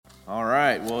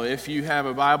right, well, if you have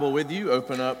a Bible with you,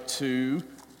 open up to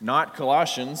not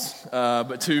Colossians,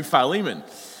 but to Philemon.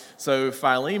 So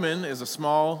Philemon is a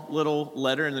small little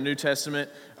letter in the New Testament.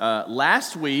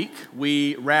 Last week,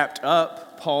 we wrapped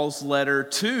up Paul's letter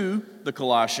to the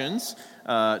Colossians,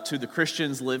 to the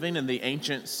Christians living in the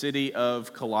ancient city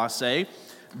of Colossae.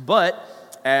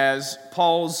 But as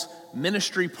Paul's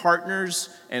ministry partners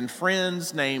and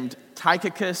friends named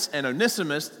Tychicus and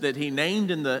Onesimus that he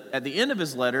named at the end of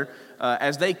his letter,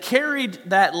 as they carried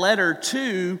that letter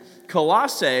to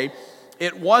Colossae,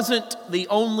 it wasn't the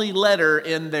only letter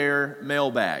in their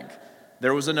mailbag.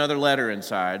 There was another letter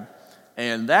inside,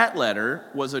 and that letter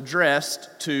was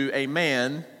addressed to a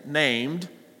man named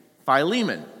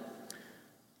Philemon.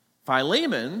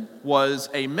 Philemon was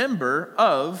a member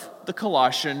of the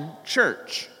Colossian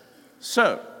church.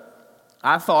 So,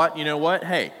 I thought, you know what,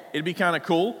 hey, it'd be kind of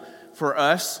cool for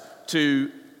us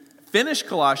to finish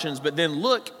Colossians, but then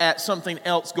look at something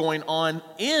else going on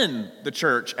in the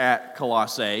church at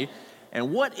Colossae.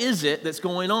 And what is it that's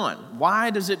going on? Why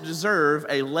does it deserve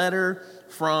a letter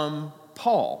from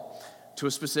Paul to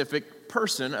a specific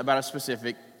person about a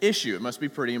specific issue? It must be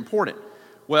pretty important.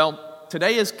 Well,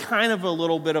 today is kind of a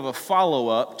little bit of a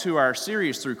follow-up to our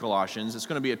series through Colossians. It's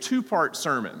going to be a two-part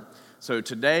sermon. So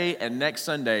today and next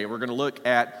Sunday, we're going to look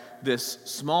at this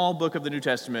small book of the New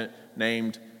Testament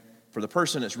named, for the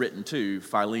person it's written to,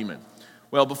 Philemon.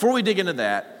 Well, before we dig into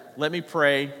that, let me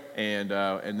pray, and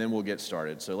then we'll get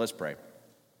started. So let's pray.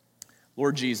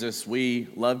 Lord Jesus, we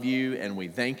love you, and we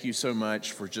thank you so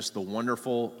much for just the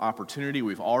wonderful opportunity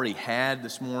we've already had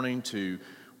this morning to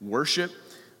worship,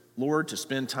 Lord, to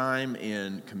spend time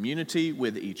in community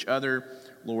with each other,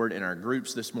 Lord, in our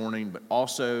groups this morning, but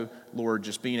also, Lord,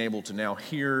 just being able to now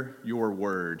hear your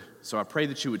word. So I pray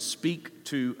that you would speak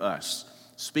to us.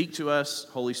 Speak to us,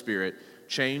 Holy Spirit.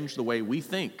 Change the way we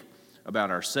think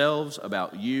about ourselves,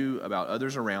 about you, about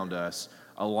others around us.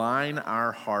 Align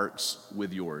our hearts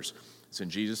with yours. It's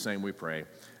in Jesus' name we pray.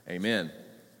 Amen.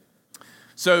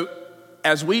 So,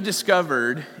 as we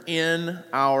discovered in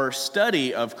our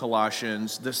study of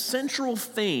Colossians, the central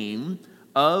theme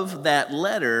of that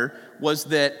letter was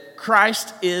that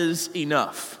Christ is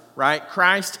enough, right?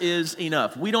 Christ is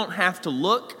enough. We don't have to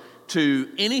look to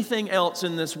anything else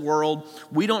in this world.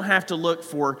 We don't have to look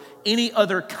for any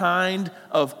other kind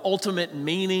of ultimate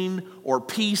meaning or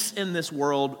peace in this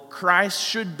world. Christ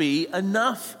should be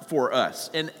enough for us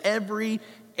in every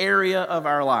area of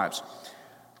our lives.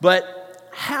 But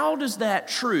how does that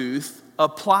truth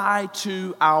apply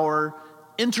to our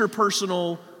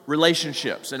interpersonal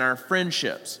relationships and our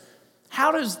friendships?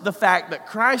 How does the fact that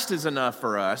Christ is enough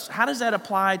for us, how does that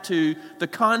apply to the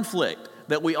conflict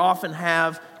that we often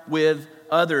have with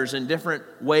others in different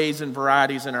ways and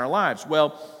varieties in our lives?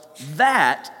 Well,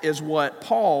 that is what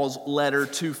Paul's letter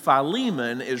to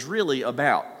Philemon is really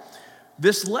about.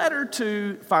 This letter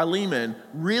to Philemon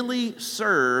really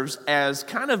serves as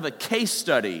kind of a case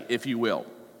study, if you will.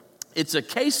 It's a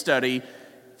case study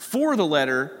for the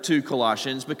letter to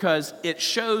Colossians because it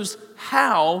shows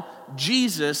how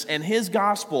Jesus and his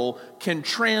gospel can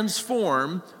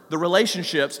transform the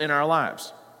relationships in our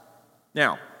lives.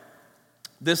 Now,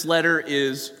 this letter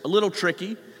is a little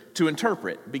tricky to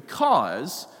interpret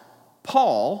because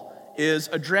Paul is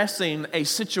addressing a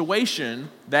situation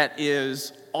that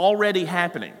is already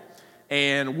happening.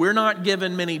 And we're not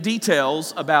given many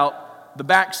details about the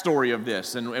backstory of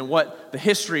this and what the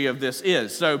history of this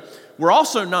is. So we're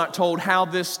also not told how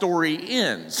this story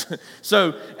ends.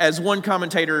 So as one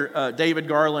commentator, David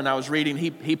Garland, I was reading,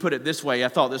 he put it this way. I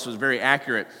thought this was very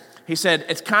accurate. He said,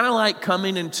 it's kind of like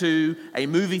coming into a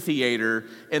movie theater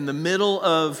in the middle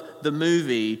of the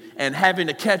movie and having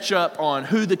to catch up on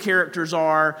who the characters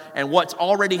are and what's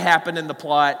already happened in the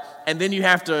plot, and then you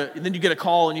get a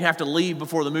call and you have to leave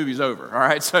before the movie's over. All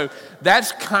right, so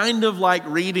that's kind of like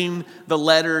reading the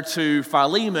letter to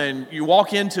Philemon. You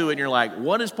walk into it and you're like,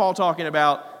 what is Paul talking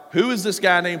about? Who is this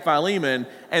guy named Philemon?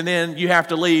 And then you have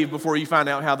to leave before you find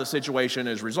out how the situation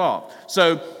is resolved.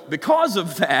 So because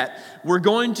of that, we're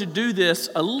going to do this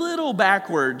a little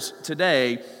backwards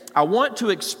today. I want to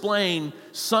explain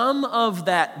some of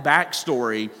that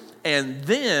backstory, and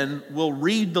then we'll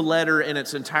read the letter in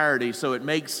its entirety so it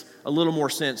makes a little more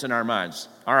sense in our minds.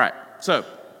 All right, so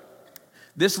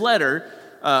this letter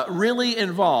really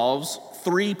involves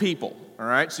three people. All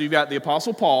right, so you've got the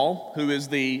Apostle Paul, who is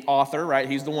the author, right?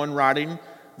 He's the one writing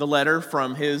the letter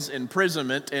from his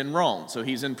imprisonment in Rome. So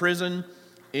he's in prison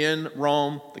in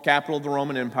Rome, the capital of the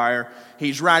Roman Empire.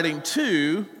 He's writing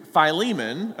to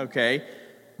Philemon, okay?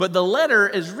 But the letter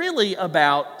is really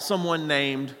about someone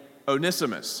named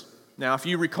Onesimus. Now, if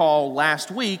you recall last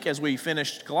week as we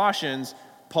finished Colossians,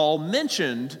 Paul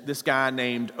mentioned this guy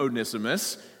named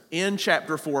Onesimus in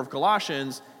chapter 4 of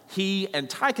Colossians. He and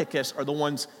Tychicus are the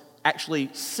ones actually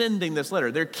sending this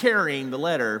letter. They're carrying the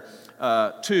letter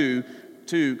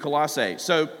to Colossae.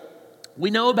 So we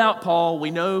know about Paul,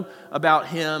 we know about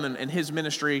him and his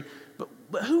ministry,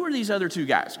 but who are these other two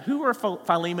guys? Who are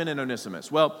Philemon and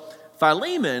Onesimus? Well,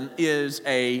 Philemon is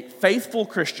a faithful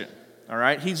Christian, all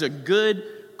right? He's a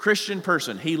good Christian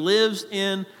person. He lives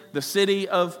in the city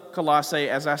of Colossae,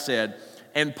 as I said,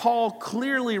 and Paul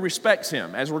clearly respects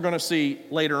him, as we're going to see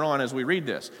later on as we read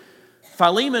this.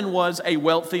 Philemon was a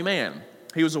wealthy man.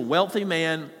 He was a wealthy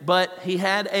man, but he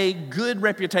had a good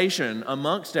reputation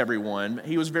amongst everyone.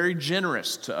 He was very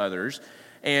generous to others,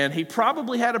 and he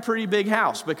probably had a pretty big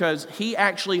house because he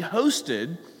actually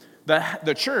hosted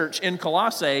the church in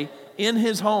Colossae in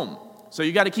his home. So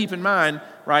you got to keep in mind,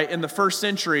 right, in the first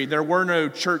century, there were no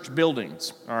church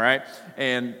buildings, all right?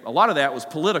 And a lot of that was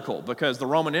political because the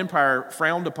Roman Empire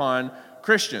frowned upon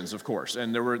Christians, of course,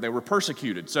 and they were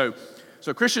persecuted. So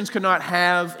Christians could not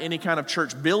have any kind of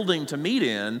church building to meet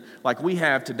in like we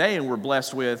have today and we're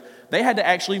blessed with. They had to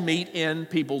actually meet in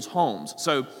people's homes.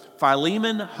 So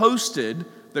Philemon hosted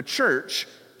the church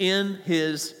in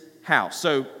his house.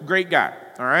 So great guy,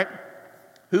 all right?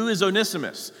 Who is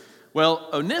Onesimus? Well,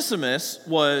 Onesimus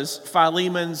was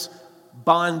Philemon's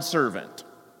bondservant.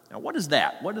 Now, what is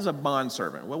that? What is a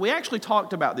bondservant? Well, we actually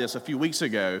talked about this a few weeks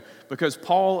ago because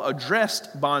Paul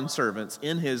addressed bondservants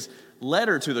in his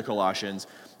letter to the Colossians.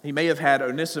 He may have had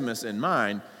Onesimus in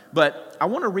mind, but I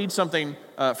want to read something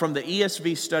from the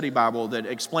ESV Study Bible that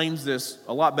explains this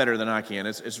a lot better than I can.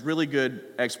 It's a really good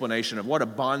explanation of what a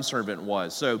bondservant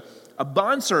was. So a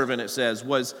bondservant, it says,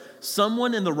 was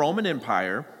someone in the Roman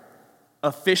Empire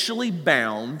officially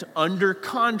bound under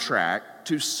contract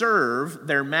to serve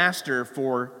their master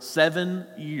for 7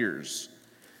 years.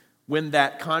 When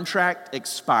that contract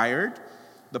expired,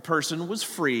 the person was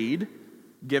freed,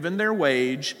 given their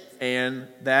wage, and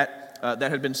that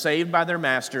had been saved by their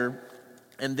master,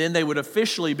 and then they would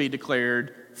officially be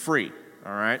declared free,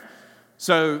 all right?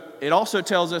 So it also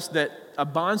tells us that a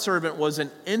bondservant was an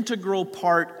integral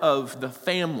part of the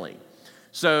family.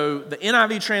 So the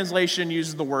NIV translation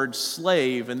uses the word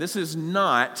slave, and this is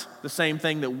not the same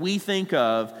thing that we think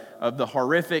of the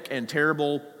horrific and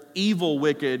terrible, evil,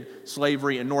 wicked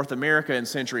slavery in North America in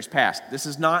centuries past. This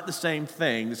is not the same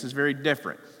thing. This is very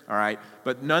different, all right?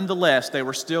 But nonetheless, they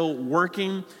were still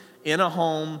working in a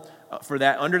home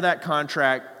under that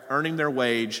contract, earning their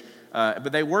wage,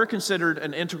 but they were considered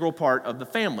an integral part of the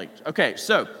family. Okay,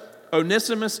 so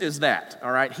Onesimus is that,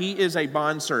 all right? He is a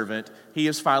bondservant. He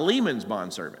is Philemon's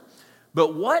bondservant.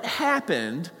 But what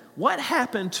happened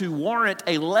to warrant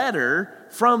a letter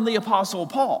from the Apostle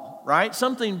Paul, right?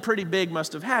 Something pretty big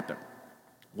must have happened.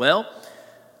 Well,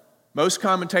 most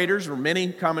commentators, or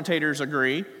many commentators,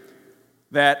 agree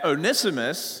that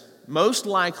Onesimus most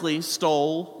likely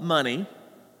stole money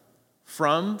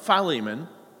from Philemon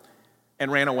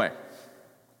and ran away.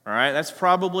 All right, that's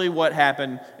probably what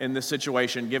happened in this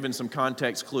situation, given some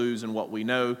context clues and what we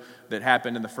know that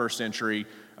happened in the first century.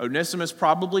 Onesimus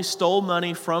probably stole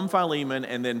money from Philemon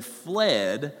and then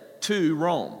fled to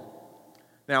Rome.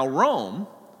 Now, Rome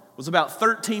was about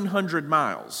 1,300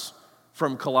 miles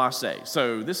from Colossae.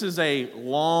 So this is a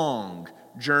long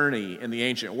journey in the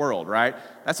ancient world, right?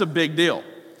 That's a big deal.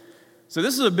 So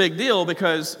this is a big deal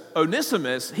because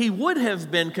Onesimus, he would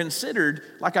have been considered,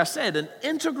 like I said, an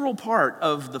integral part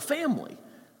of the family.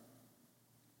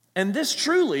 And this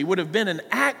truly would have been an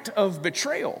act of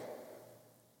betrayal,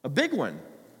 a big one.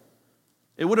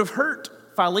 It would have hurt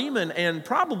Philemon and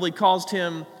probably caused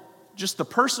him just the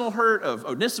personal hurt of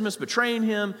Onesimus betraying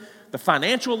him, the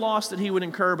financial loss that he would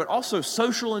incur, but also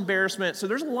social embarrassment. So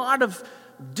there's a lot of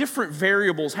different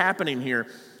variables happening here.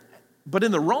 But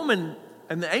in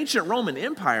the ancient Roman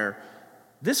Empire,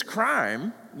 this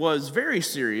crime was very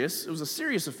serious. It was a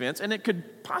serious offense, and it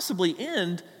could possibly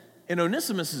end in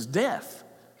Onesimus' death.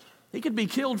 He could be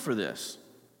killed for this.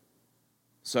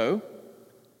 So,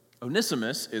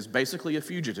 Onesimus is basically a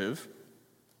fugitive,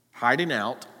 hiding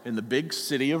out in the big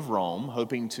city of Rome,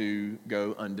 hoping to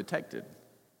go undetected,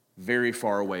 very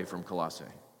far away from Colossae.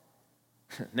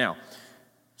 Now,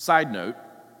 side note,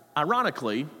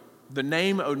 ironically, the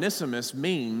name Onesimus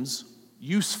means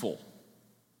useful.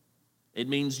 It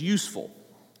means useful.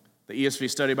 The ESV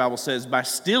Study Bible says, by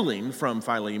stealing from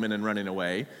Philemon and running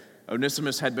away,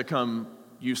 Onesimus had become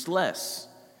useless.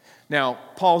 Now,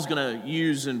 Paul's going to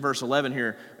use in verse 11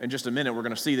 here, in just a minute, we're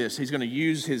going to see this. He's going to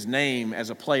use his name as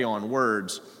a play on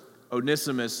words.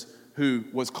 Onesimus, who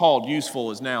was called useful,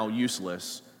 is now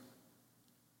useless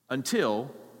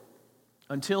until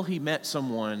he met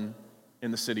someone in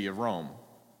the city of Rome.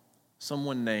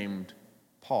 someone named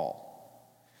Paul.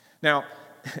 Now,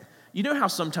 you know how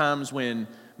sometimes when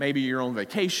maybe you're on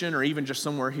vacation or even just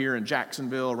somewhere here in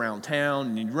Jacksonville around town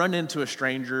and you run into a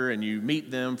stranger and you meet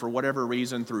them for whatever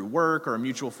reason through work or a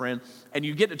mutual friend and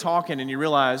you get to talking and you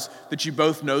realize that you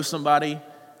both know somebody,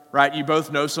 right? You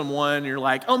both know someone and you're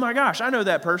like, oh my gosh, I know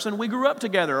that person. We grew up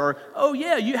together. Or, oh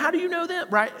yeah, how do you know them,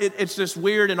 right? It's just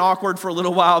weird and awkward for a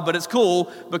little while, but it's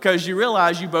cool because you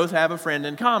realize you both have a friend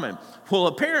in common. Well,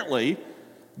 apparently,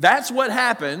 that's what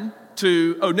happened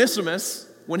to Onesimus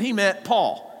when he met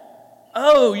Paul.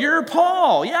 Oh, you're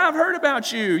Paul. Yeah, I've heard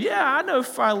about you. Yeah, I know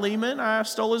Philemon. I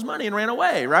stole his money and ran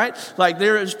away, right? Like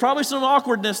there is probably some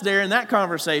awkwardness there in that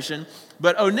conversation.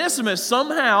 But Onesimus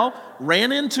somehow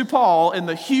ran into Paul in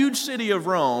the huge city of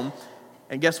Rome.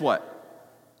 And guess what?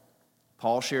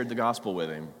 Paul shared the gospel with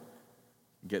him.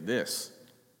 Get this.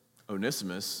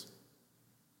 Onesimus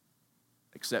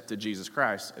accepted Jesus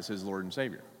Christ as his Lord and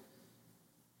Savior.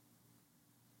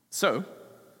 So,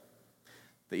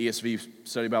 the ESV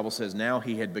Study Bible says now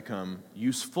he had become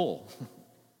useful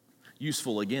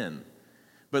again,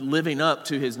 but living up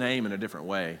to his name in a different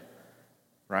way,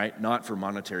 right? Not for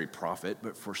monetary profit,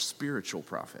 but for spiritual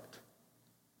profit.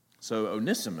 So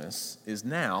Onesimus is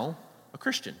now a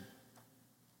Christian.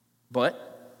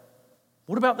 But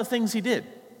what about the things he did?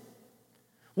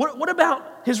 What about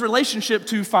his relationship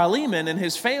to Philemon and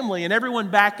his family and everyone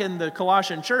back in the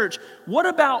Colossian church? What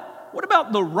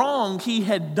about the wrong he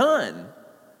had done?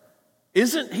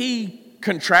 Isn't he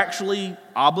contractually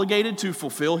obligated to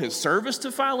fulfill his service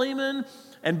to Philemon?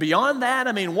 And beyond that,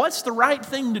 what's the right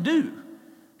thing to do?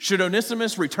 Should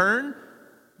Onesimus return,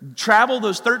 travel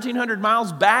those 1,300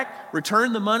 miles back,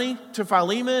 return the money to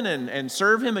Philemon and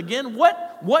serve him again?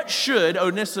 What should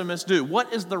Onesimus do?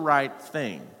 What is the right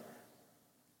thing?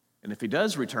 And if he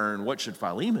does return, what should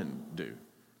Philemon do?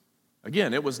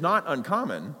 Again, it was not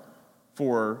uncommon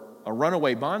for a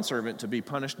runaway bondservant to be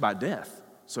punished by death.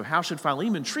 So how should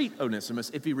Philemon treat Onesimus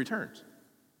if he returns?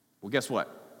 Well, guess what?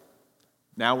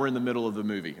 Now we're in the middle of the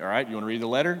movie, all right? You want to read the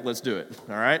letter? Let's do it,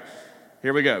 all right?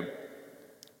 Here we go.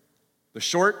 The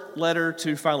short letter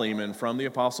to Philemon from the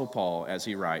Apostle Paul as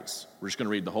he writes. We're just going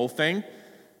to read the whole thing.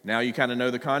 Now you kind of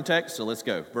know the context, so let's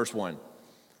go. Verse 1.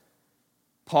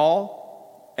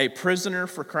 Paul, a prisoner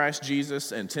for Christ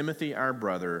Jesus, and Timothy, our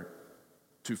brother,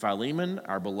 to Philemon,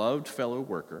 our beloved fellow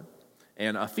worker,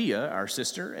 and Apphia, our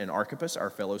sister, and Archippus, our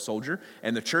fellow soldier,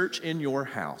 and the church in your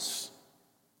house.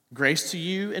 Grace to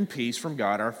you and peace from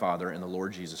God our Father and the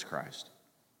Lord Jesus Christ.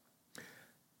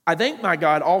 I thank my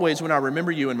God always when I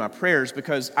remember you in my prayers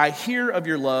because I hear of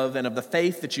your love and of the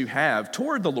faith that you have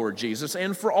toward the Lord Jesus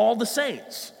and for all the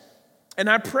saints. And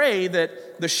I pray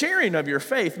that the sharing of your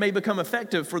faith may become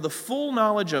effective for the full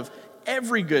knowledge of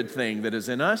every good thing that is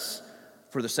in us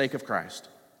for the sake of Christ.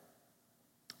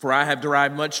 For I have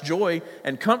derived much joy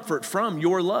and comfort from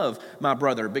your love, my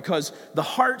brother, because the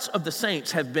hearts of the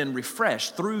saints have been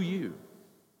refreshed through you.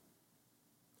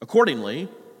 Accordingly,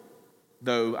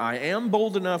 though I am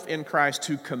bold enough in Christ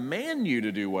to command you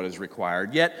to do what is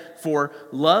required, yet for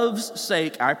love's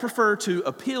sake I prefer to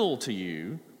appeal to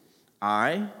you.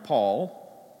 I,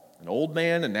 Paul, an old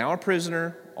man and now a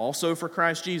prisoner, also for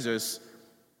Christ Jesus,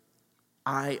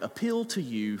 I appeal to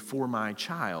you for my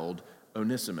child,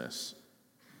 Onesimus,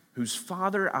 whose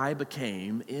father I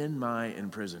became in my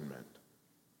imprisonment.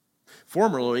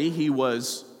 Formerly he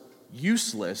was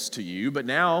useless to you, but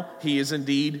now he is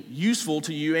indeed useful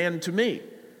to you and to me.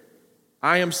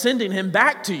 I am sending him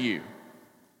back to you,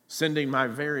 sending my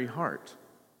very heart.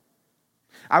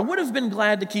 I would have been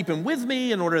glad to keep him with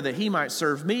me in order that he might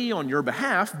serve me on your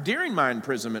behalf during my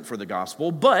imprisonment for the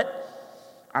gospel, but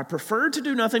I prefer to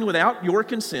do nothing without your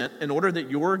consent in order that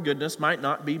your goodness might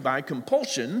not be by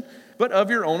compulsion, but of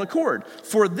your own accord.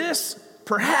 For this,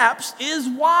 perhaps, is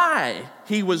why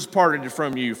he was parted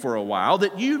from you for a while,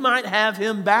 that you might have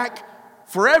him back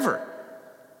forever.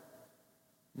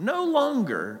 No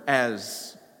longer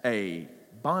as a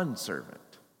bondservant,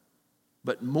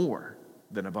 but more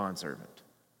than a bondservant,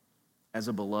 as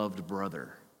a beloved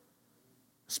brother.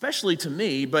 Especially to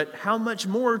me, but how much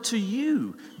more to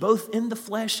you, both in the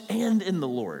flesh and in the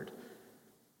Lord.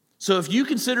 So if you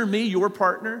consider me your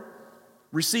partner,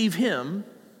 receive him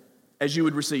as you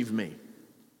would receive me.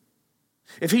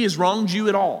 If he has wronged you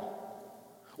at all,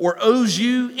 or owes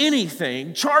you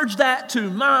anything, charge that to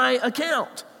my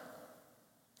account.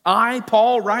 I,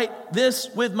 Paul, write this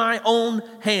with my own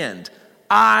hand.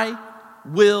 I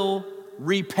will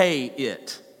repay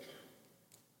it.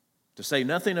 To say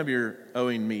nothing of your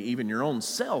owing me even your own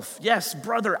self. Yes,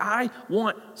 brother, I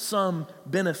want some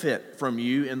benefit from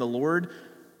you in the Lord.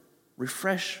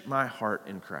 Refresh my heart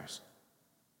in Christ.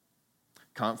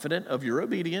 Confident of your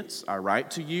obedience, I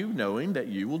write to you knowing that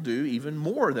you will do even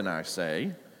more than I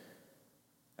say.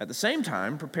 At the same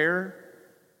time, prepare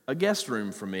a guest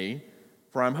room for me,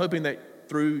 for I'm hoping that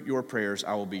through your prayers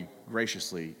I will be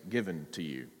graciously given to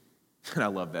you. And I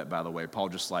love that, by the way. Paul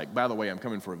just like, by the way, I'm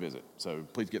coming for a visit, so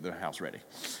please get the house ready,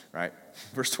 right?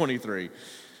 Verse 23,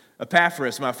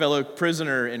 Epaphras, my fellow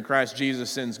prisoner in Christ Jesus,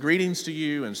 sends greetings to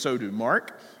you, and so do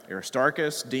Mark,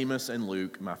 Aristarchus, Demas, and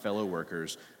Luke, my fellow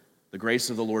workers. The grace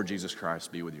of the Lord Jesus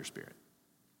Christ be with your spirit.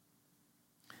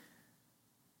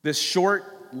 This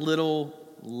short little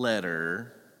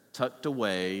letter tucked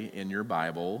away in your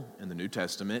Bible in the New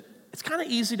Testament, it's kind of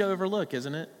easy to overlook,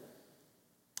 isn't it?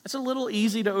 It's a little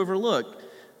easy to overlook,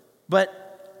 but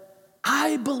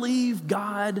I believe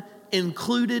God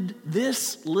included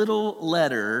this little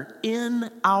letter in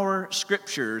our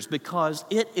scriptures because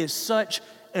it is such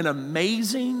an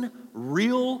amazing,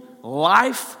 real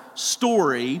life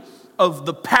story of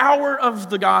the power of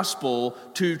the gospel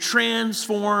to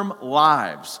transform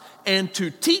lives and to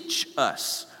teach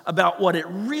us about what it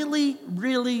really,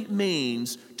 really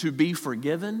means to be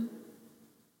forgiven,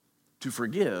 to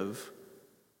forgive,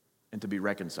 and to be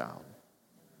reconciled.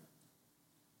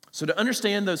 So to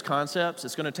understand those concepts,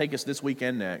 it's going to take us this week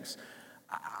and next.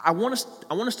 I want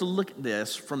us to look at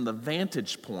this from the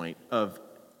vantage point of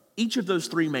each of those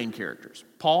three main characters,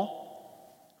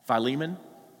 Paul, Philemon,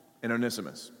 and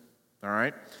Onesimus. All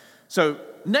right? So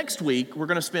next week, we're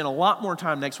going to spend a lot more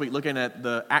time next week looking at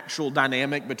the actual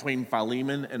dynamic between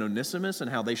Philemon and Onesimus and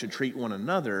how they should treat one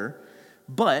another.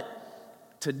 But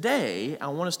today, I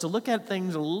want us to look at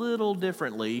things a little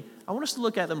differently. I want us to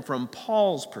look at them from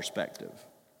Paul's perspective.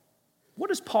 What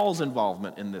is Paul's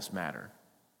involvement in this matter?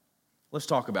 Let's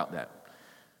talk about that.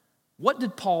 What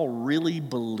did Paul really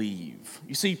believe?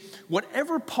 You see,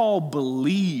 whatever Paul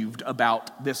believed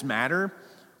about this matter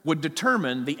would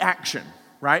determine the action,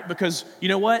 right? Because you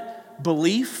know what?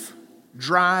 Belief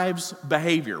drives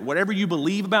behavior. Whatever you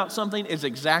believe about something is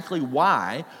exactly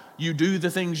why you do the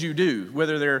things you do,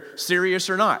 whether they're serious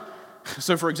or not.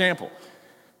 So for example,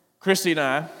 Christy and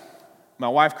I, my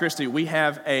wife Christy, we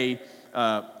have a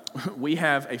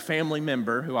family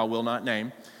member who I will not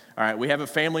name. All right, we have a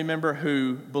family member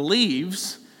who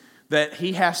believes that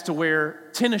he has to wear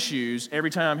tennis shoes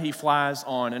every time he flies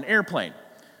on an airplane.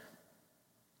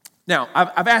 Now,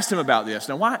 I've asked him about this.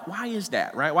 Now, why is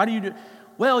that, right? Why do you do?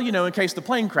 Well, in case the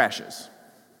plane crashes.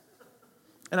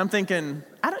 And I'm thinking,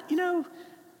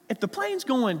 if the plane's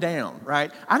going down,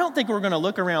 right, I don't think we're going to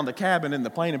look around the cabin in the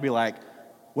plane and be like,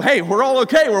 well, hey, we're all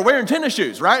okay. We're wearing tennis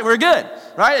shoes, right? We're good,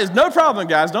 right? It's no problem,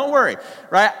 guys. Don't worry,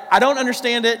 right? I don't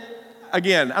understand it.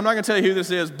 Again, I'm not going to tell you who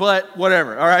this is, but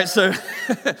whatever, all right? So,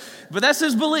 but that's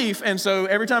his belief, and so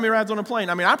every time he rides on a plane,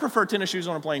 I prefer tennis shoes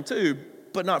on a plane too,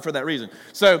 but not for that reason.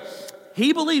 So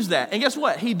he believes that, and guess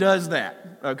what? He does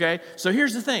that, okay? So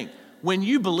here's the thing. When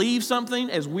you believe something,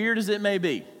 as weird as it may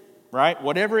be, right,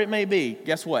 whatever it may be,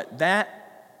 guess what?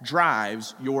 That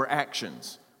drives your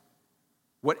actions.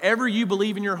 Whatever you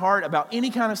believe in your heart about any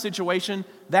kind of situation,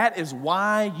 that is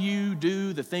why you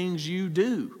do the things you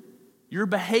do. Your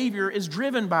behavior is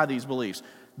driven by these beliefs.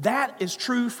 That is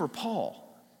true for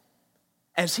Paul.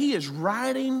 As he is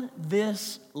writing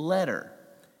this letter,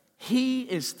 he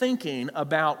is thinking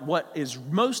about what is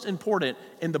most important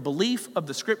in the belief of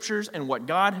the scriptures and what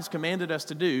God has commanded us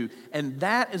to do, and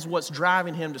that is what's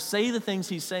driving him to say the things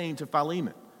he's saying to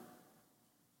Philemon.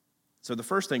 So the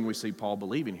first thing we see Paul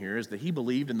believing here is that he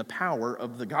believed in the power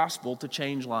of the gospel to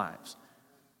change lives.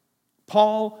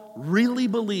 Paul really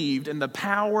believed in the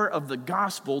power of the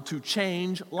gospel to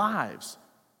change lives.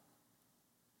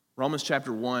 Romans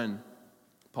chapter 1,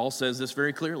 Paul says this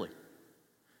very clearly.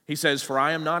 He says, "For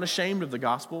I am not ashamed of the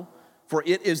gospel, for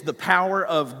it is the power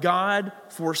of God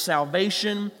for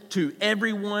salvation to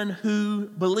everyone who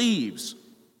believes,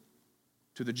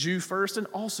 to the Jew first and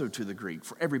also to the Greek,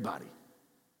 for everybody."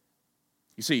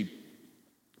 You see,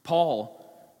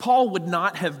 Paul would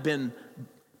not have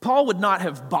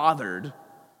bothered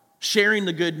sharing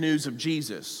the good news of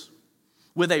Jesus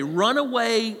with a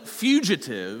runaway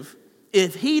fugitive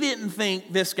if he didn't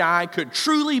think this guy could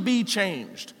truly be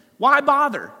changed. Why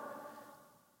bother?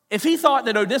 If he thought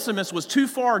that Onesimus was too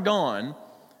far gone,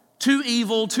 too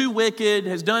evil, too wicked,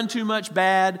 has done too much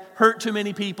bad, hurt too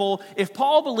many people, if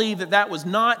Paul believed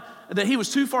that he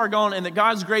was too far gone and that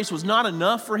God's grace was not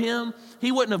enough for him,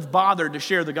 he wouldn't have bothered to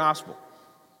share the gospel.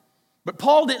 But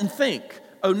Paul didn't think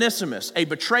Onesimus, a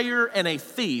betrayer and a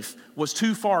thief, was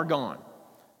too far gone.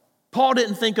 Paul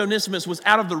didn't think Onesimus was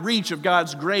out of the reach of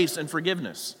God's grace and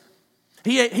forgiveness.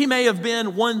 He may have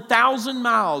been 1,000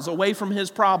 miles away from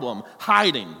his problem,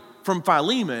 hiding, from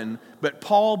Philemon, but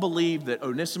Paul believed that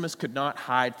Onesimus could not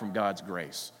hide from God's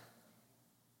grace.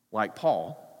 Like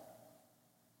Paul,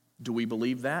 do we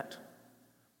believe that?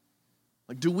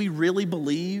 Like, do we really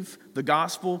believe the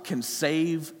gospel can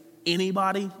save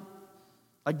anybody?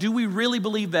 Like, do we really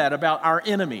believe that about our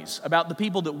enemies, about the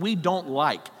people that we don't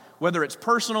like? Whether it's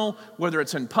personal, whether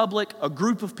it's in public, a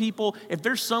group of people, if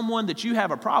there's someone that you have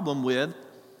a problem with,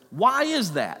 why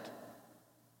is that?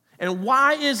 And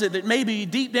why is it that maybe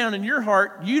deep down in your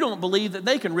heart, you don't believe that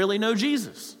they can really know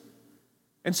Jesus?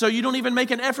 And so you don't even make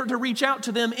an effort to reach out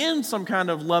to them in some kind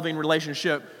of loving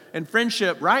relationship and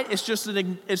friendship, right? It's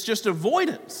just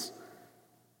avoidance.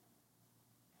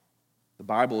 The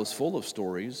Bible is full of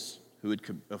stories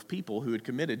of people who had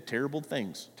committed terrible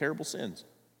things, terrible sins.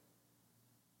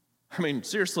 I mean,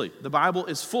 seriously, the Bible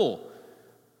is full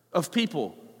of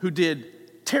people who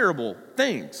did terrible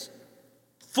things,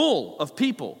 full of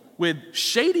people with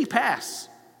shady pasts,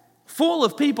 full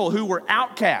of people who were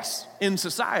outcasts in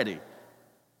society.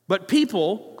 But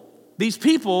these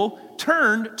people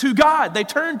turned to God. They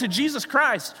turned to Jesus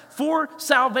Christ for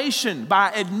salvation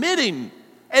by admitting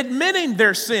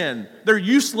their sin, their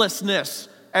uselessness,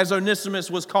 as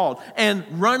Onesimus was called, and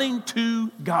running to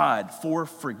God for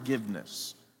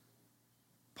forgiveness.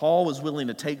 Paul was willing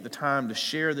to take the time to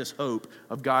share this hope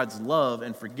of God's love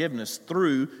and forgiveness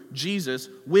through Jesus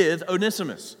with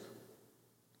Onesimus.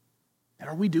 And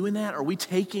are we doing that? Are we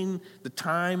taking the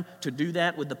time to do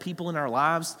that with the people in our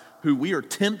lives who we are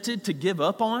tempted to give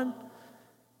up on?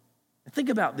 And think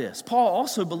about this. Paul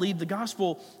also believed the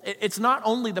gospel, it's not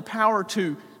only the power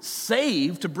to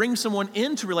save, to bring someone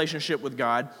into relationship with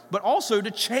God, but also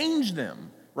to change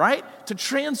them, right? To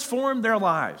transform their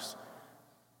lives.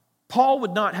 Paul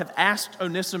would not have asked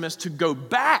Onesimus to go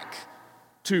back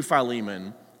to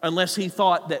Philemon unless he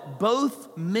thought that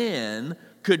both men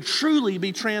could truly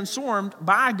be transformed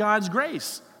by God's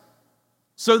grace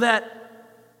so that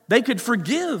they could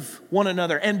forgive one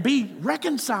another and be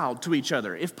reconciled to each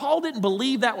other. If Paul didn't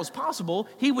believe that was possible,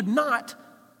 he would not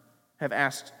have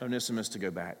asked Onesimus to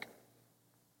go back.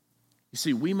 You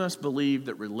see, we must believe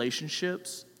that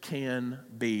relationships can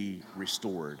be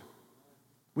restored.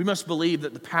 We must believe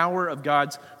that the power of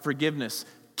God's forgiveness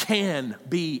can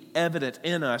be evident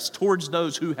in us towards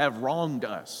those who have wronged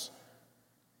us.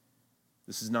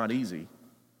 This is not easy.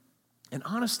 And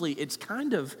honestly, it's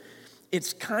kind of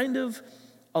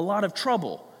a lot of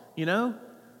trouble, you know?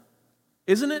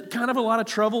 Isn't it kind of a lot of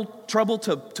trouble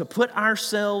to put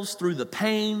ourselves through the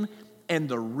pain and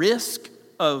the risk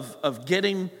of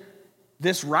getting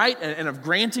this right and of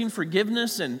granting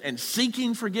forgiveness and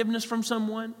seeking forgiveness from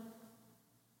someone?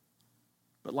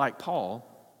 But like Paul,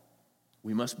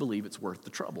 we must believe it's worth the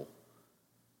trouble.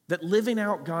 That living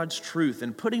out God's truth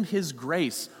and putting His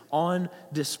grace on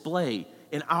display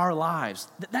in our lives,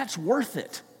 that's worth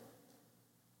it.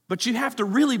 But you have to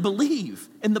really believe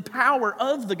in the power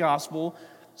of the gospel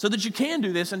so that you can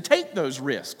do this and take those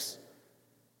risks.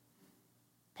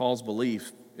 Paul's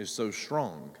belief is so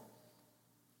strong.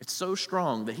 It's so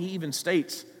strong that he even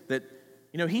states that,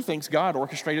 he thinks God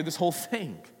orchestrated this whole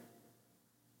thing.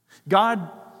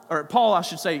 Paul, I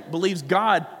should say, believes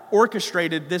God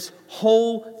orchestrated this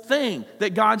whole thing,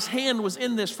 that God's hand was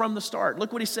in this from the start.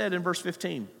 Look what he said in verse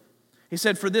 15. He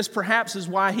said, "For this perhaps is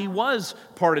why he was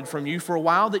parted from you for a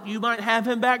while, that you might have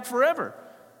him back forever."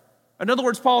 In other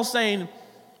words, Paul's saying,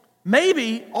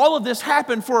 maybe all of this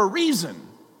happened for a reason.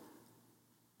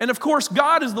 And of course,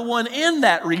 God is the one in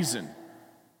that reason.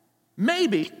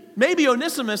 Maybe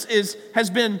Onesimus has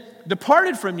been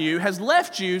departed from you, has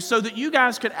left you so that you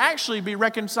guys could actually be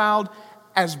reconciled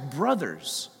as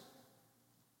brothers.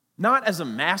 Not as a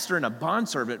master and a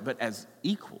bondservant, but as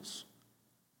equals.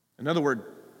 In other words,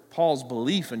 Paul's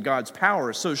belief in God's power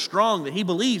is so strong that he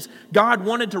believes God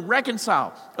wanted to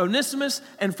reconcile Onesimus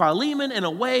and Philemon in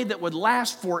a way that would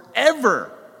last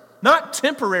forever. Not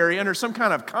temporary under some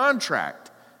kind of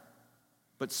contract,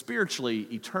 but spiritually,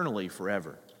 eternally,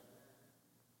 forever.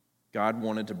 God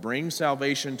wanted to bring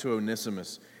salvation to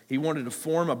Onesimus. He wanted to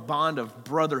form a bond of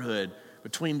brotherhood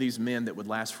between these men that would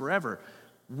last forever.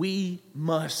 We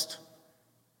must,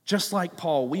 just like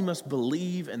Paul, we must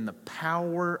believe in the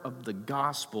power of the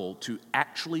gospel to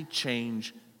actually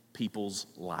change people's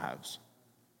lives.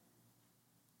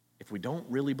 If we don't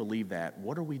really believe that,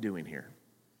 what are we doing here?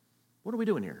 What are we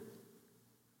doing here?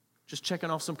 Just checking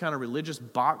off some kind of religious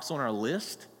box on our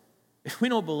list? If we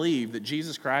don't believe that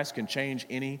Jesus Christ can change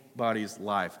anybody's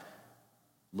life,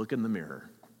 look in the mirror.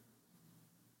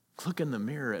 Look in the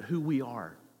mirror at who we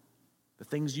are. The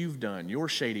things you've done, your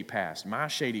shady past, my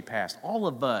shady past, all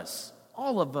of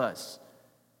us,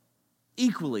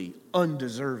 equally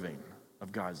undeserving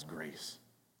of God's grace.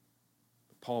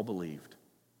 Paul believed.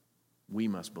 We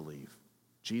must believe.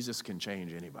 Jesus can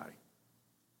change anybody.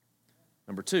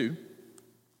 Number two,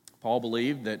 Paul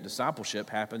believed that discipleship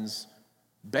happens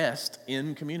best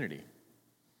in community.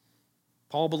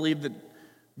 Paul believed that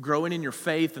growing in your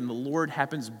faith in the Lord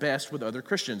happens best with other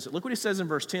Christians. Look what he says in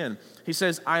verse 10. He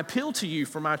says, I appeal to you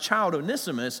for my child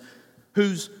Onesimus,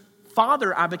 whose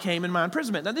father I became in my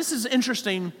imprisonment. Now this is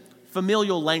interesting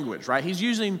familial language, right? He's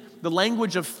using the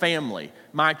language of family.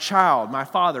 My child, my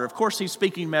father. Of course, he's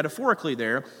speaking metaphorically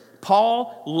there.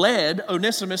 Paul led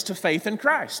Onesimus to faith in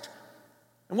Christ.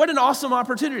 And what an awesome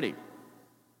opportunity,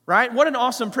 right? What an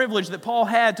awesome privilege that Paul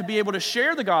had to be able to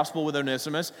share the gospel with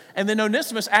Onesimus, and then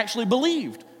Onesimus actually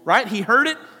believed, right? He heard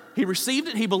it, he received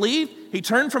it, he believed, he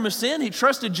turned from his sin, he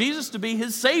trusted Jesus to be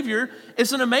his Savior.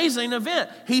 It's an amazing event.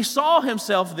 He saw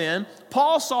himself then,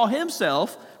 Paul saw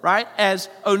himself, right, as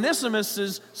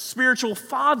Onesimus' spiritual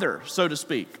father, so to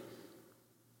speak.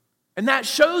 And that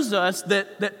shows us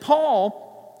that Paul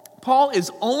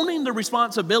is owning the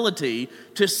responsibility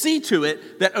to see to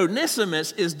it that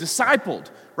Onesimus is discipled,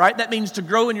 right? That means to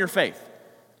grow in your faith,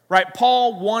 right?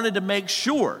 Paul wanted to make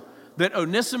sure that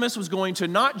Onesimus was going to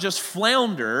not just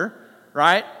flounder,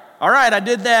 right? All right, I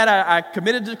did that, I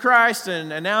committed to Christ,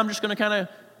 and now I'm just going to kind of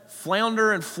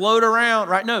flounder and float around,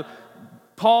 right? No,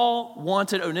 Paul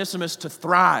wanted Onesimus to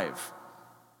thrive.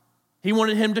 He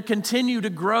wanted him to continue to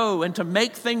grow and to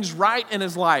make things right in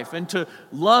his life and to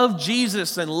love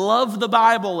Jesus and love the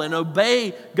Bible and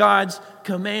obey God's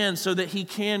commands so that he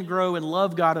can grow and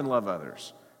love God and love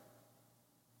others.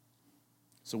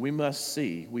 So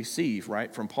we see,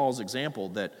 right, from Paul's example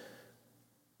that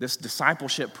this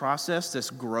discipleship process, this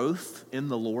growth in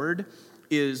the Lord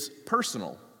is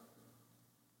personal,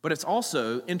 but it's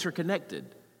also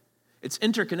interconnected. It's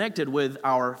interconnected with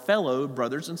our fellow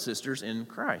brothers and sisters in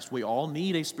Christ. We all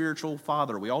need a spiritual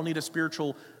father. We all need a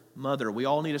spiritual mother. We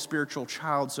all need a spiritual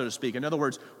child, so to speak. In other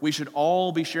words, we should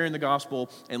all be sharing the gospel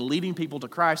and leading people to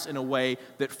Christ in a way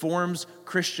that forms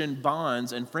Christian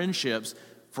bonds and friendships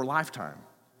for lifetime.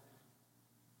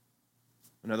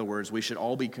 In other words, we should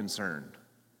all be concerned.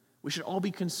 We should all be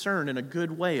concerned in a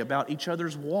good way about each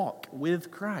other's walk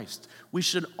with Christ. We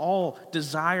should all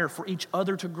desire for each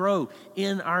other to grow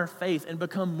in our faith and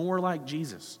become more like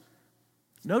Jesus.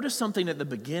 Notice something at the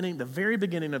beginning, the very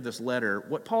beginning of this letter.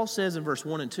 What Paul says in verse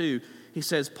 1 and 2, he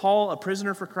says, Paul, a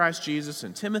prisoner for Christ Jesus,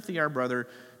 and Timothy, our brother,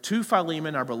 to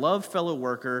Philemon, our beloved fellow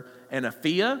worker, and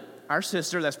Apphia, our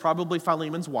sister, that's probably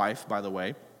Philemon's wife, by the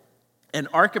way, and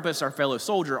Archippus, our fellow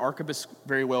soldier. Archippus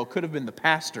very well could have been the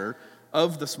pastor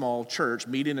of the small church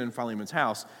meeting in Philemon's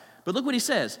house. But look what he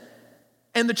says,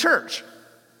 and the church.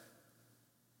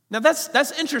 Now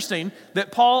that's interesting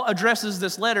that Paul addresses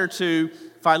this letter to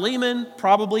Philemon,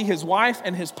 probably his wife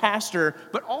and his pastor,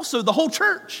 but also the whole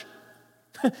church.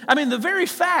 I mean, the very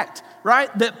fact,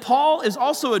 right, that Paul is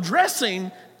also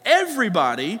addressing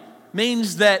everybody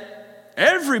means that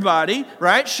everybody,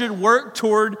 right, should work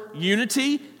toward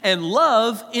unity and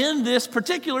love in this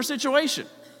particular situation.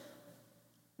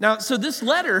 Now, so this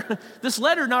letter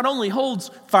not only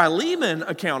holds Philemon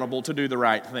accountable to do the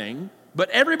right thing, but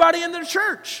everybody in the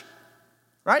church,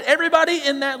 right? Everybody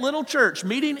in that little church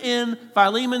meeting in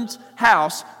Philemon's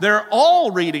house, they're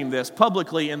all reading this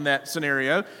publicly in that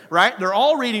scenario, right? They're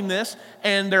all reading this,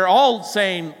 and they're all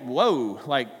saying, whoa,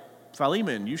 like,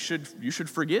 Philemon, you should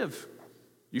forgive.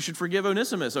 You should forgive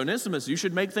Onesimus. Onesimus, you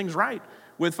should make things right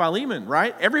with Philemon,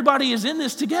 right? Everybody is in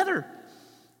this together.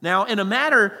 Now, in a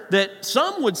matter that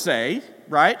some would say,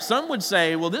 right, some would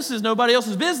say, well, this is nobody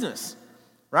else's business,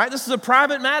 right? This is a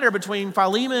private matter between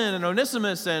Philemon and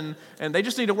Onesimus, and they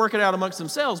just need to work it out amongst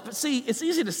themselves. But see, it's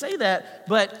easy to say that,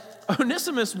 but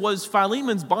Onesimus was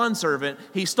Philemon's bondservant.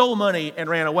 He stole money and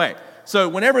ran away. So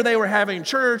whenever they were having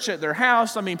church at their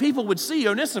house, I mean, people would see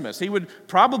Onesimus. He would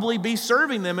probably be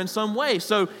serving them in some way.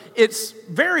 So it's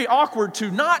very awkward to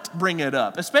not bring it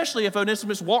up, especially if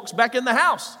Onesimus walks back in the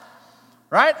house.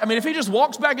 Right? I mean, if he just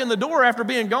walks back in the door after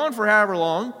being gone for however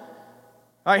long,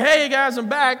 like, hey, guys, I'm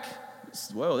back.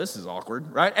 Well, this is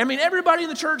awkward, right? I mean, everybody in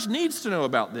the church needs to know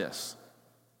about this.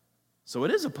 So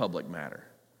it is a public matter.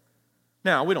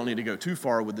 Now, we don't need to go too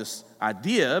far with this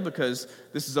idea because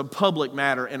this is a public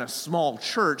matter in a small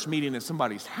church meeting in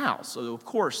somebody's house. So, of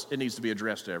course, it needs to be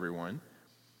addressed to everyone.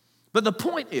 But the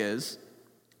point is,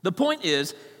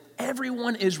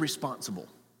 everyone is responsible.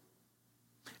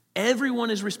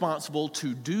 Everyone is responsible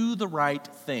to do the right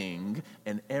thing,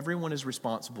 and everyone is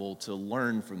responsible to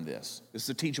learn from this. This is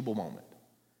a teachable moment.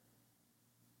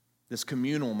 This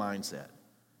communal mindset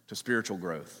to spiritual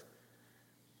growth.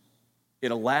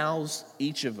 It allows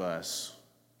each of us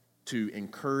to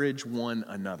encourage one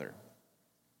another.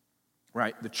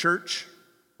 Right? The church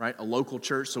right? A local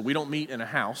church, so we don't meet in a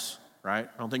house, right?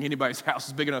 I don't think anybody's house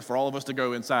is big enough for all of us to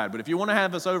go inside. But if you want to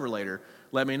have us over later,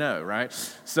 let me know, right?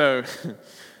 So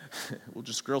we'll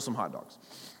just grill some hot dogs,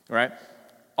 right?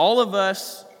 All of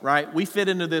us, right, we fit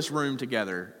into this room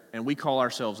together, and we call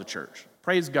ourselves a church.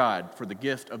 Praise God for the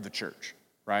gift of the church,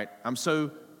 right? I'm so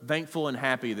thankful and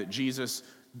happy that Jesus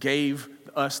gave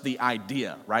us the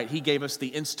idea, right? He gave us the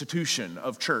institution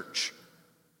of church.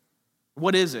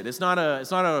 What is it? It's not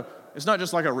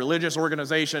just like a religious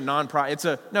organization, non-profit.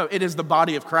 It is the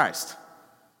body of Christ.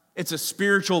 It's a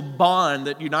spiritual bond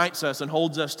that unites us and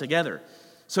holds us together.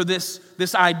 So this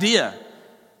idea,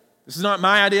 this is not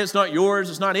my idea, it's not yours,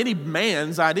 it's not any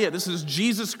man's idea. This is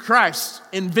Jesus Christ's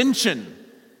invention.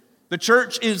 The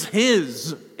church is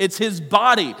His. It's His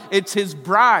body. It's His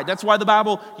bride. That's why the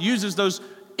Bible uses those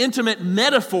intimate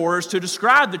metaphors to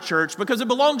describe the church, because it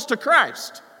belongs to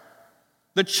Christ.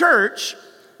 The church,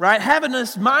 right, having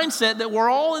this mindset that we're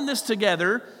all in this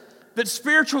together, that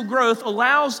spiritual growth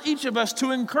allows each of us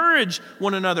to encourage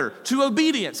one another to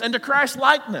obedience and to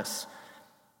Christ-likeness.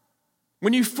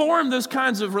 When you form those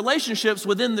kinds of relationships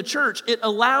within the church, it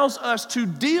allows us to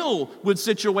deal with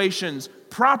situations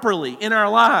properly in our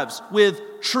lives with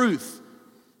truth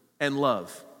and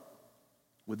love,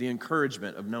 with the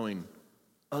encouragement of knowing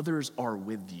others are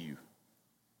with you.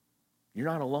 You're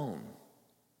not alone.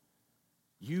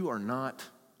 You are not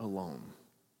alone.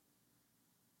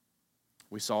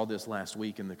 We saw this last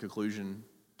week in the conclusion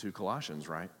to Colossians,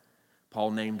 right?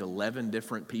 Paul named 11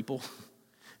 different people.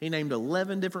 He named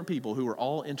 11 different people who were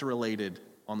all interrelated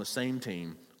on the same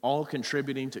team, all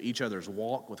contributing to each other's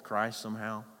walk with Christ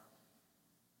somehow.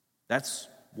 That's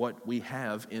what we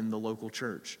have in the local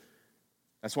church.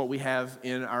 That's what we have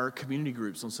in our community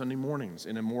groups on Sunday mornings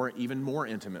in a even more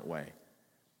intimate way.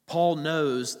 Paul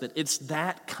knows that it's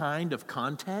that kind of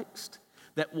context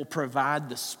that will provide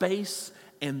the space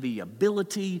and the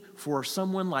ability for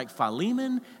someone like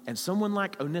Philemon and someone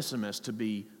like Onesimus to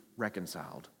be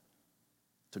reconciled,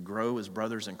 to grow as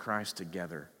brothers in Christ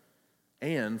together,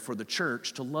 and for the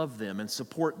church to love them and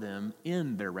support them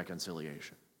in their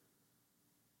reconciliation.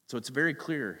 So it's very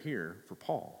clear here for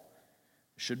Paul.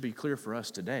 It should be clear for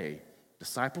us today.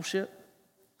 Discipleship,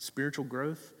 spiritual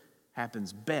growth,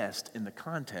 happens best in the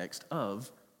context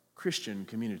of Christian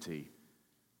community.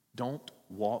 Don't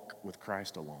walk with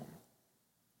Christ alone.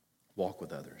 Walk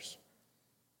with others.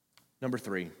 Number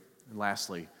 3, and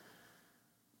lastly,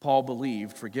 Paul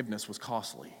believed forgiveness was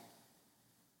costly.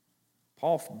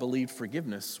 Paul believed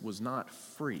forgiveness was not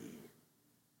free.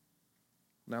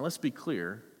 Now let's be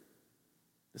clear,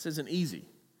 this isn't easy.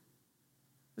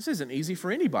 This isn't easy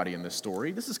for anybody in this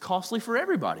story. This is costly for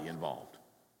everybody involved.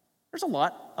 There's a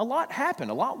lot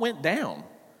happened, a lot went down.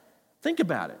 Think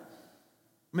about it.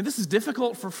 I mean, this is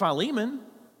difficult for Philemon.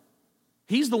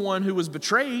 He's the one who was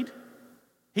betrayed.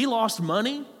 He lost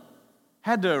money,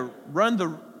 had to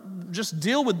just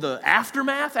deal with the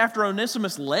aftermath after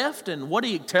Onesimus left and what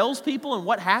he tells people and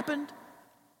what happened.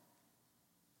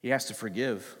 He has to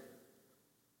forgive.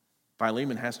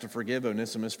 Philemon has to forgive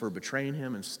Onesimus for betraying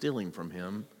him and stealing from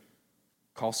him,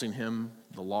 costing him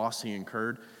the loss he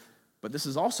incurred. But this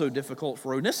is also difficult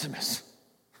for Onesimus,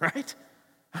 right?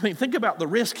 I mean, think about the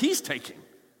risk he's taking.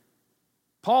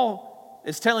 Paul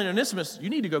is telling Onesimus, you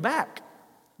need to go back.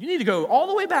 You need to go all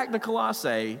the way back to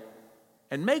Colossae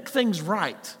and make things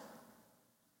right.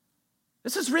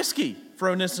 This is risky for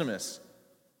Onesimus.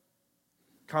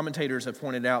 Commentators have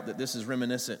pointed out that this is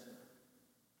reminiscent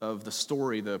of the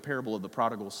story, the parable of the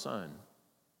prodigal son.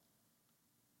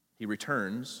 He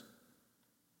returns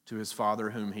to his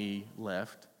father whom he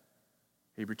left.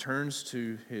 He returns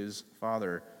to his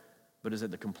father, but is at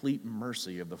the complete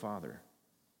mercy of the father.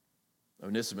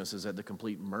 Onesimus is at the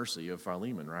complete mercy of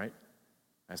Philemon, right?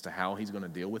 As to how he's going to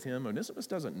deal with him. Onesimus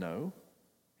doesn't know.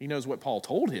 He knows what Paul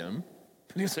told him,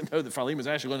 but he doesn't know that Philemon's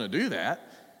actually going to do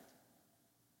that.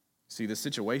 See, the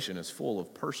situation is full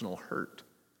of personal hurt.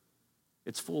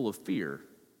 It's full of fear,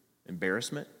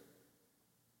 embarrassment.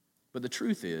 But the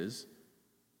truth is,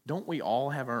 don't we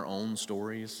all have our own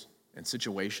stories and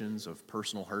situations of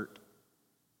personal hurt?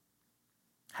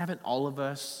 Haven't all of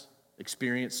us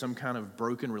experienced some kind of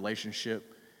broken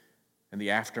relationship, and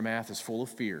the aftermath is full of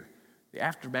fear? The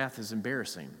aftermath is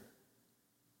embarrassing.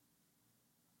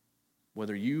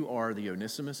 Whether you are the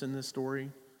Onesimus in this story,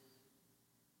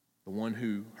 the one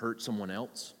who hurt someone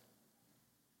else,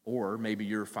 or maybe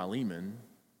you're Philemon,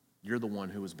 you're the one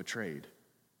who was betrayed.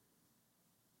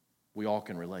 We all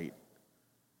can relate.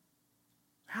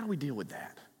 How do we deal with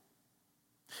that?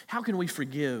 How can we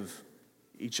forgive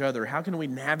each other? How can we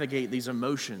navigate these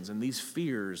emotions and these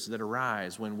fears that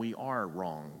arise when we are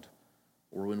wronged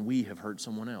or when we have hurt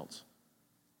someone else?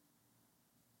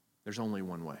 There's only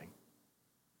one way.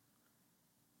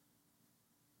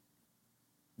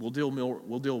 We'll deal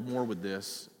more with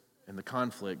this and the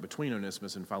conflict between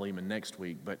Onesimus and Philemon next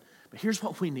week, but here's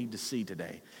what we need to see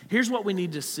today. Here's what we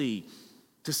need to see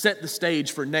to set the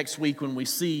stage for next week when we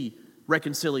see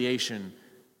reconciliation.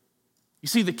 You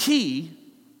see, the key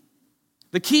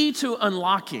to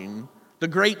unlocking the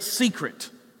great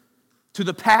secret to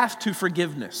the path to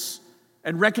forgiveness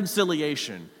and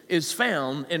reconciliation is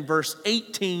found in verse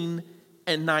 18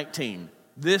 and 19.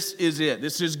 This is it.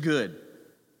 This is good.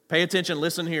 Pay attention.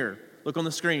 Listen here. Look on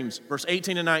the screens. Verse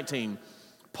 18 and 19.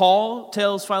 Paul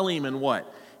tells Philemon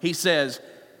what? He says,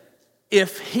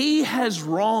 if he has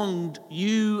wronged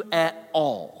you at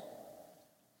all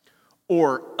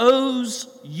or owes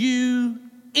you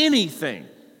anything,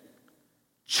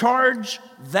 charge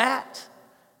that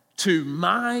to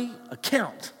my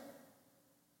account.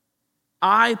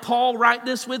 I, Paul, write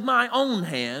this with my own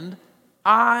hand.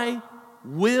 I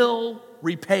will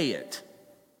repay it.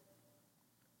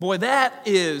 Boy, that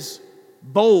is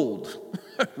bold,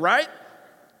 right?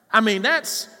 I mean,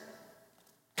 that's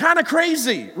kind of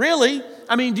crazy, really.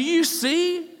 I mean, do you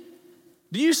see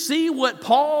what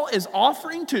Paul is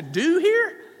offering to do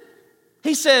here?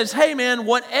 He says, hey man,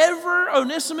 whatever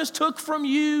Onesimus took from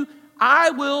you, I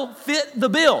will fit the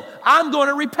bill. I'm going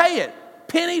to repay it.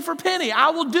 Penny for penny, I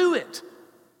will do it.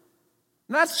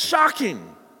 And that's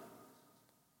shocking.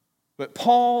 But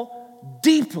Paul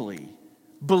deeply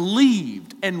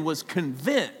believed and was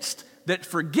convinced that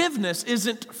forgiveness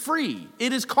isn't free.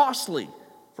 It is costly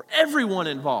for everyone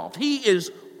involved. He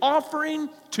is offering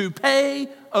to pay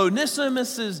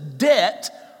Onesimus' debt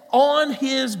on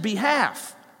his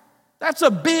behalf. That's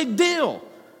a big deal.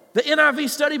 The NIV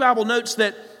Study Bible notes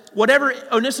that whatever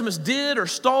Onesimus did or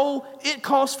stole, it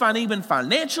cost Philemon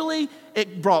financially.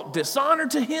 It brought dishonor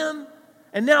to him.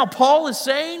 And now Paul is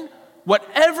saying,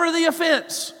 whatever the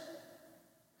offense,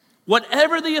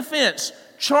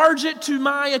 charge it to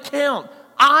my account.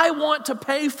 I want to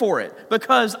pay for it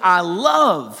because I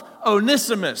love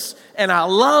Onesimus and I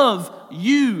love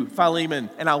you, Philemon,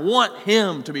 and I want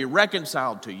him to be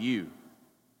reconciled to you.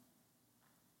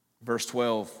 Verse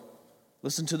 12,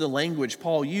 listen to the language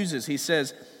Paul uses. He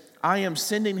says, I am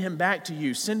sending him back to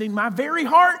you, sending my very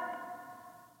heart.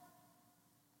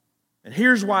 And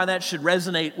here's why that should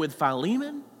resonate with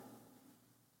Philemon.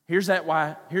 Here's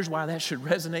why that should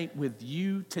resonate with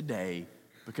you today.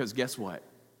 Because guess what?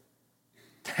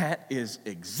 That is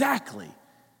exactly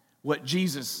what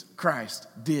Jesus Christ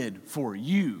did for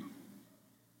you.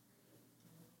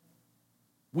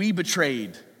 We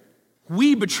betrayed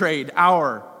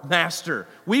our master.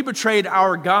 We betrayed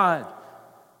our God.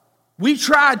 We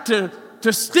tried to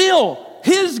steal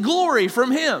his glory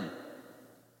from him.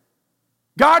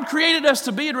 God created us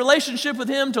to be in relationship with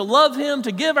him, to love him,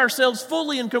 to give ourselves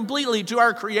fully and completely to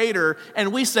our Creator.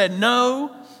 And we said,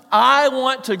 no, I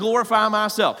want to glorify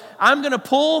myself. I'm going to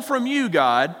pull from you,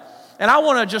 God, and I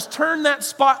want to just turn that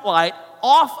spotlight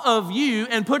off of you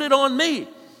and put it on me.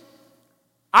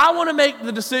 I want to make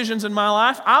the decisions in my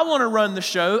life. I want to run the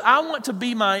show. I want to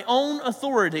be my own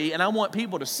authority, and I want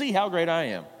people to see how great I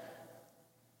am.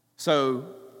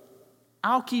 So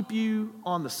I'll keep you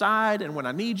on the side, and when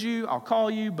I need you, I'll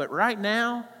call you. But right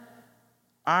now,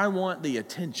 I want the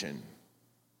attention.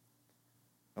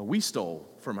 We stole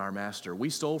from our master. We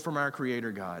stole from our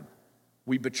Creator God.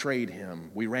 We betrayed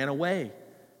him. We ran away.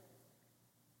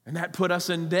 And that put us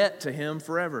in debt to him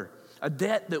forever. A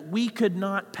debt that we could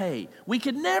not pay. We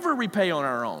could never repay on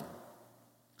our own.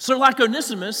 So like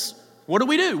Onesimus, what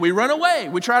do? We run away.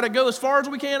 We try to go as far as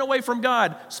we can away from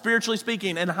God, spiritually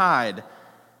speaking, and hide.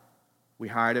 We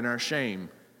hide in our shame.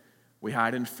 We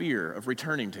hide in fear of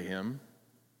returning to him.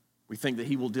 We think that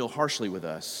he will deal harshly with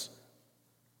us.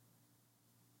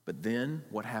 But then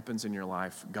what happens in your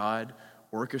life? God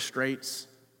orchestrates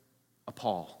a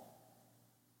Paul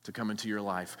to come into your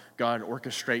life. God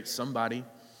orchestrates somebody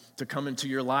to come into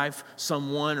your life,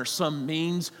 someone or some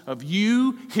means of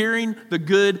you hearing the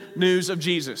good news of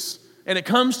Jesus. And it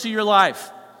comes to your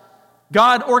life.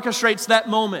 God orchestrates that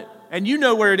moment. And you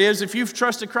know where it is. If you've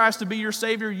trusted Christ to be your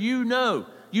Savior, you know.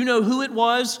 You know who it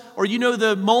was, or you know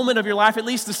the moment of your life, at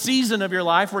least the season of your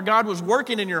life, where God was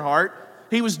working in your heart.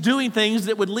 He was doing things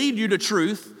that would lead you to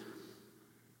truth.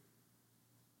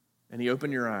 And he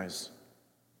opened your eyes.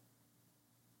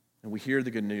 And we hear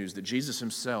the good news that Jesus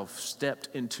himself stepped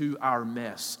into our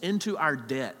mess, into our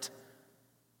debt.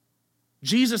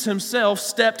 Jesus himself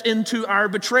stepped into our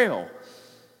betrayal,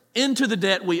 into the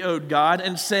debt we owed God,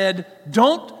 and said,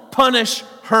 don't punish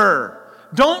her.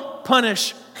 Don't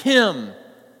punish him.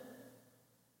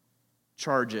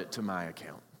 Charge it to my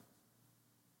account.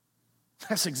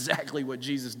 That's exactly what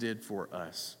Jesus did for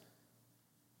us.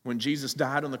 When Jesus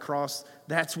died on the cross,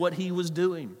 that's what he was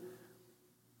doing.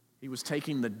 He was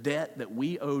taking the debt that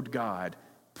we owed God,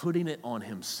 putting it on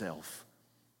himself.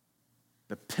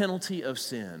 The penalty of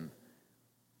sin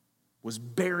was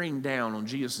bearing down on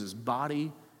Jesus'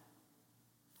 body,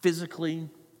 physically,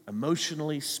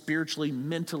 emotionally, spiritually,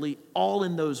 mentally, all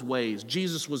in those ways.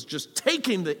 Jesus was just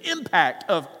taking the impact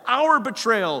of our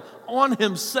betrayal on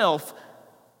himself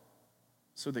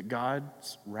so that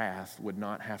God's wrath would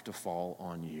not have to fall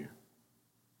on you.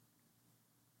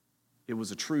 It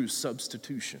was a true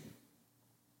substitution.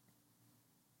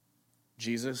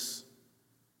 Jesus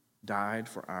died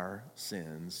for our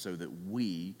sins so that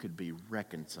we could be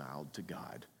reconciled to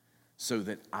God, so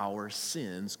that our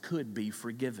sins could be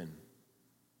forgiven,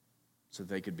 so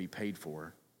they could be paid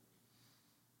for.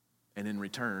 And in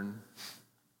return,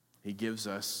 he gives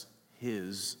us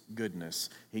his goodness.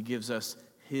 He gives us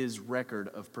his record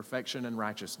of perfection and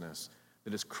righteousness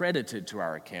that is credited to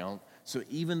our account. So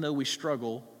even though we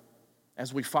struggle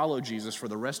as we follow Jesus for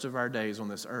the rest of our days on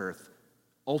this earth,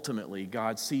 ultimately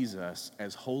God sees us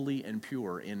as holy and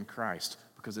pure in Christ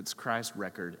because it's Christ's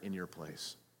record in your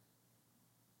place.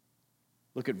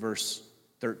 Look at verse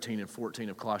 13 and 14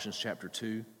 of Colossians chapter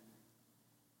 2.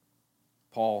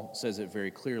 Paul says it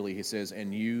very clearly. He says,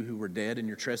 "And you who were dead in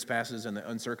your trespasses and the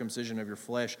uncircumcision of your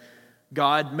flesh,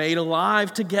 God made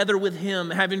alive together with him,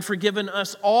 having forgiven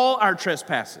us all our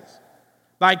trespasses,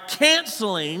 by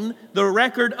canceling the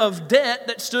record of debt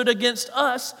that stood against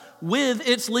us with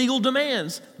its legal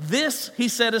demands. This he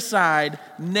set aside,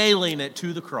 nailing it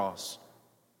to the cross."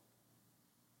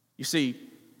 You see,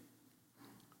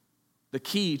 the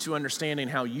key to understanding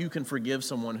how you can forgive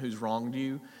someone who's wronged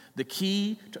you, the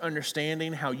key to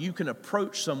understanding how you can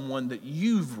approach someone that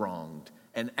you've wronged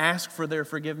and ask for their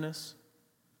forgiveness,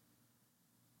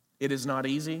 it is not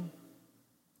easy.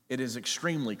 It is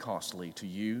extremely costly to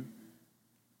you,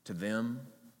 to them.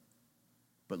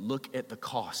 But look at the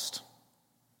cost.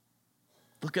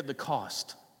 Look at the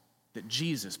cost that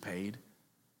Jesus paid.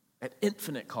 At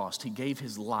infinite cost, he gave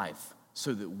his life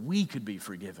so that we could be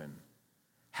forgiven.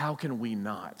 How can we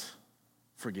not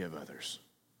forgive others?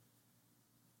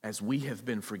 As we have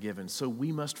been forgiven, so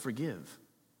we must forgive.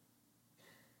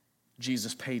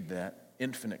 Jesus paid that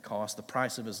infinite cost, the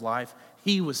price of his life.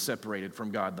 He was separated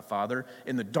from God the Father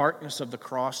in the darkness of the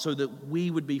cross so that we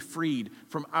would be freed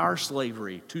from our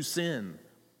slavery to sin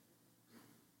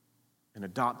and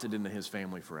adopted into his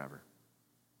family forever.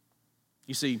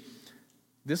 You see,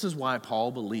 this is why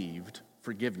Paul believed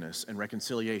forgiveness and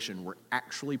reconciliation were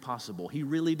actually possible. He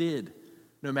really did.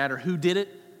 No matter who did it,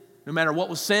 no matter what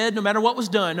was said, no matter what was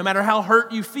done, no matter how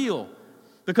hurt you feel.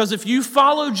 Because if you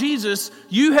follow Jesus,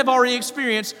 you have already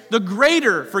experienced the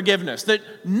greater forgiveness that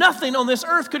nothing on this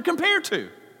earth could compare to.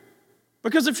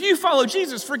 Because if you follow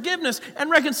Jesus, forgiveness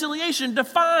and reconciliation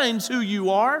defines who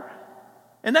you are.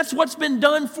 And that's what's been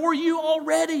done for you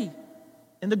already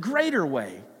in the greater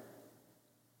way.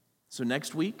 So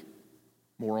next week,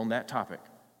 more on that topic.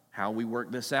 How we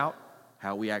work this out,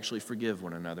 how we actually forgive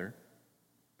one another.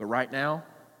 But right now,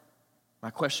 my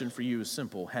question for you is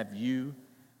simple. Have you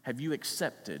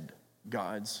accepted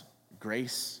God's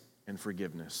grace and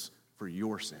forgiveness for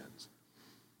your sins?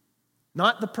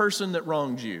 Not the person that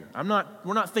wronged you.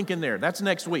 We're not thinking there. That's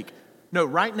next week. No,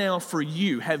 right now for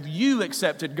you, have you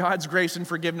accepted God's grace and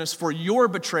forgiveness for your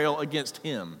betrayal against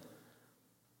him?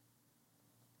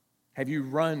 Have you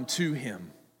run to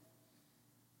him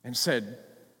and said,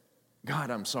 "God,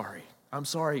 I'm sorry. I'm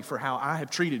sorry for how I have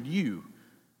treated you.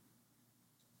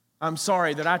 I'm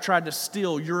sorry that I tried to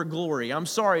steal your glory. I'm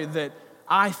sorry that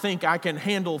I think I can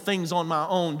handle things on my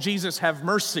own. Jesus, have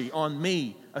mercy on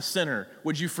me, a sinner.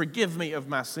 Would you forgive me of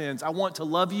my sins? I want to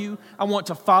love you. I want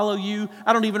to follow you.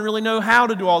 I don't even really know how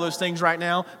to do all those things right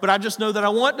now, but I just know that I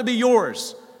want to be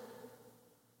yours."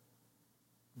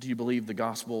 Do you believe the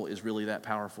gospel is really that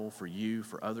powerful for you,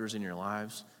 for others in your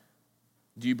lives?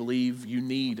 Do you believe you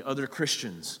need other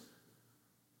Christians?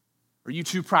 Are you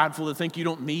too prideful to think you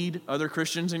don't need other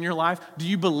Christians in your life? Do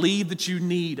you believe that you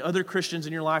need other Christians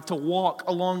in your life to walk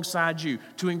alongside you,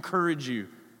 to encourage you?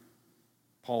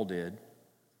 Paul did.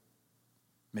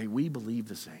 May we believe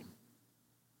the same.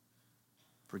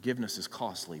 Forgiveness is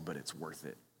costly, but it's worth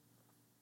it.